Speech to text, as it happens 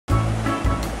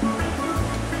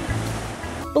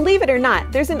Believe it or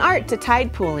not, there's an art to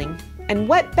tide pooling. And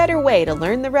what better way to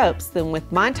learn the ropes than with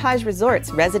Montage Resort's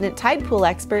resident tide pool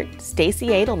expert, Stacy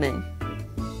Adelman.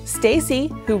 Stacy,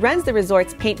 who runs the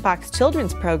resort's Paintbox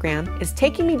children's program, is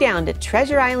taking me down to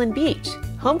Treasure Island Beach,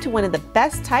 home to one of the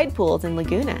best tide pools in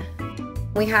Laguna.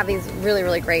 We have these really,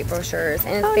 really great brochures,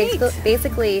 and it's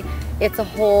basically it's a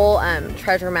whole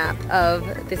treasure map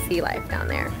of the sea life down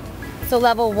there. So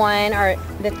level 1 are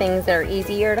the things that are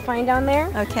easier to find down there.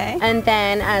 Okay. And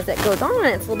then as it goes on,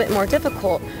 it's a little bit more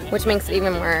difficult, which makes it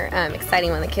even more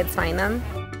exciting when the kids find them.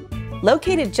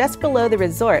 Located just below the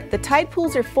resort, the tide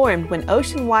pools are formed when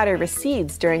ocean water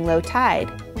recedes during low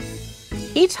tide.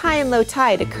 Each high and low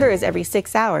tide occurs every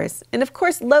 6 hours, and of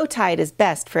course low tide is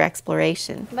best for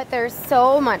exploration. But there's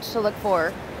so much to look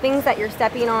for. Things that you're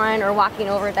stepping on or walking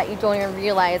over that you don't even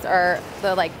realize are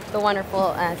the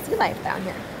wonderful sea life down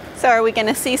here. So are we going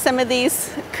to see some of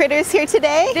these critters here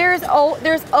today? There's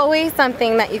always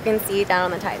something that you can see down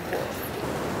on the tide pools.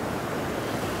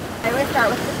 I always start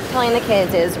with telling the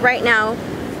kids is right now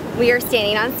we are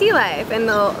standing on sea life, and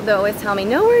they'll always tell me,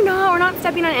 no, we're not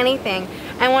stepping on anything.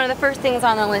 And one of the first things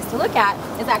on the list to look at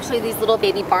is actually these little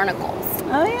baby barnacles.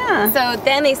 Oh yeah. So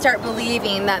then they start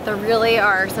believing that there really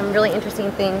are some really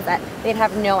interesting things that they'd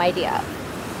have no idea of.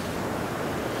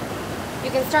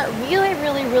 You can start really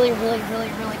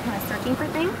kind of searching for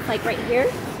things. Like right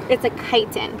here, it's a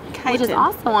chitin, which is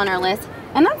also on our list,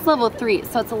 and that's level 3,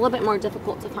 so it's a little bit more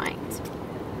difficult to find.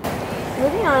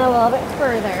 Moving on a little bit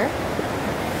further,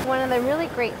 one of the really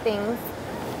great things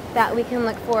that we can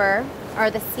look for are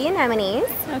the sea anemones.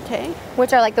 Okay.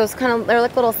 Which are like those they're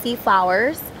like little sea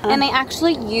flowers, and they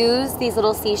actually use these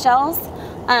little seashells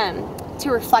to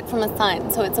reflect from the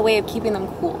sun, so it's a way of keeping them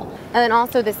cool. And then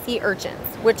also the sea urchins,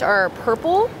 which are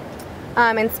purple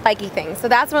and spiky things. So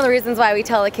that's one of the reasons why we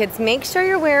tell the kids, make sure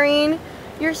you're wearing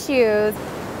your shoes.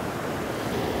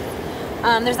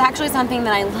 There's actually something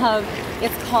that I love.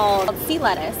 It's called sea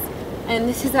lettuce, and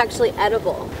this is actually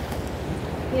edible.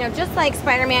 You know, just like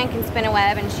Spider-Man can spin a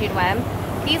web and shoot a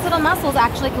web, these little mussels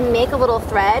actually can make a little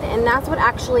thread, and that's what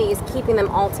actually is keeping them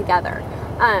all together.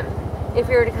 If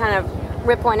you were to kind of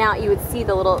rip one out, you would see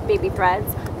the little baby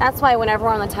threads. That's why whenever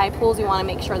we're on the tide pools, we want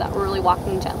to make sure that we're really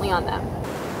walking gently on them.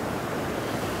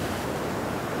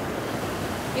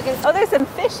 You can Oh, there's some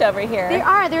fish over here. There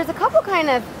are. There's a couple kind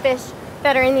of fish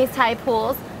that are in these tide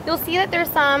pools. You'll see that there's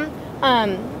some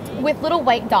with little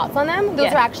white dots on them.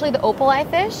 Those are actually the opal eye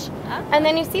fish. And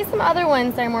then you see some other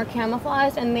ones that are more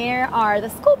camouflaged, and there are the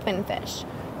sculpin fish.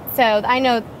 So I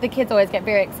know the kids always get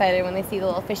very excited when they see the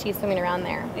little fishies swimming around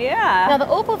there. Yeah. Now the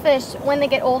opal fish, when they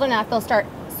get old enough, they'll start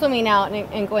swimming out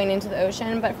and going into the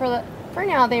ocean. But for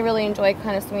now, they really enjoy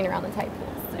kind of swimming around the tide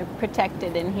pools. They're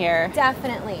protected in here.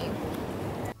 Definitely.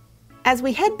 As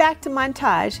we head back to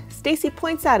Montage, Stacy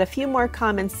points out a few more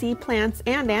common sea plants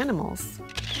and animals.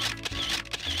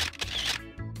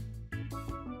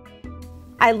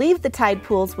 I leave the tide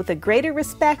pools with a greater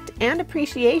respect and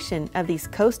appreciation of these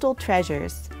coastal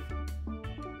treasures.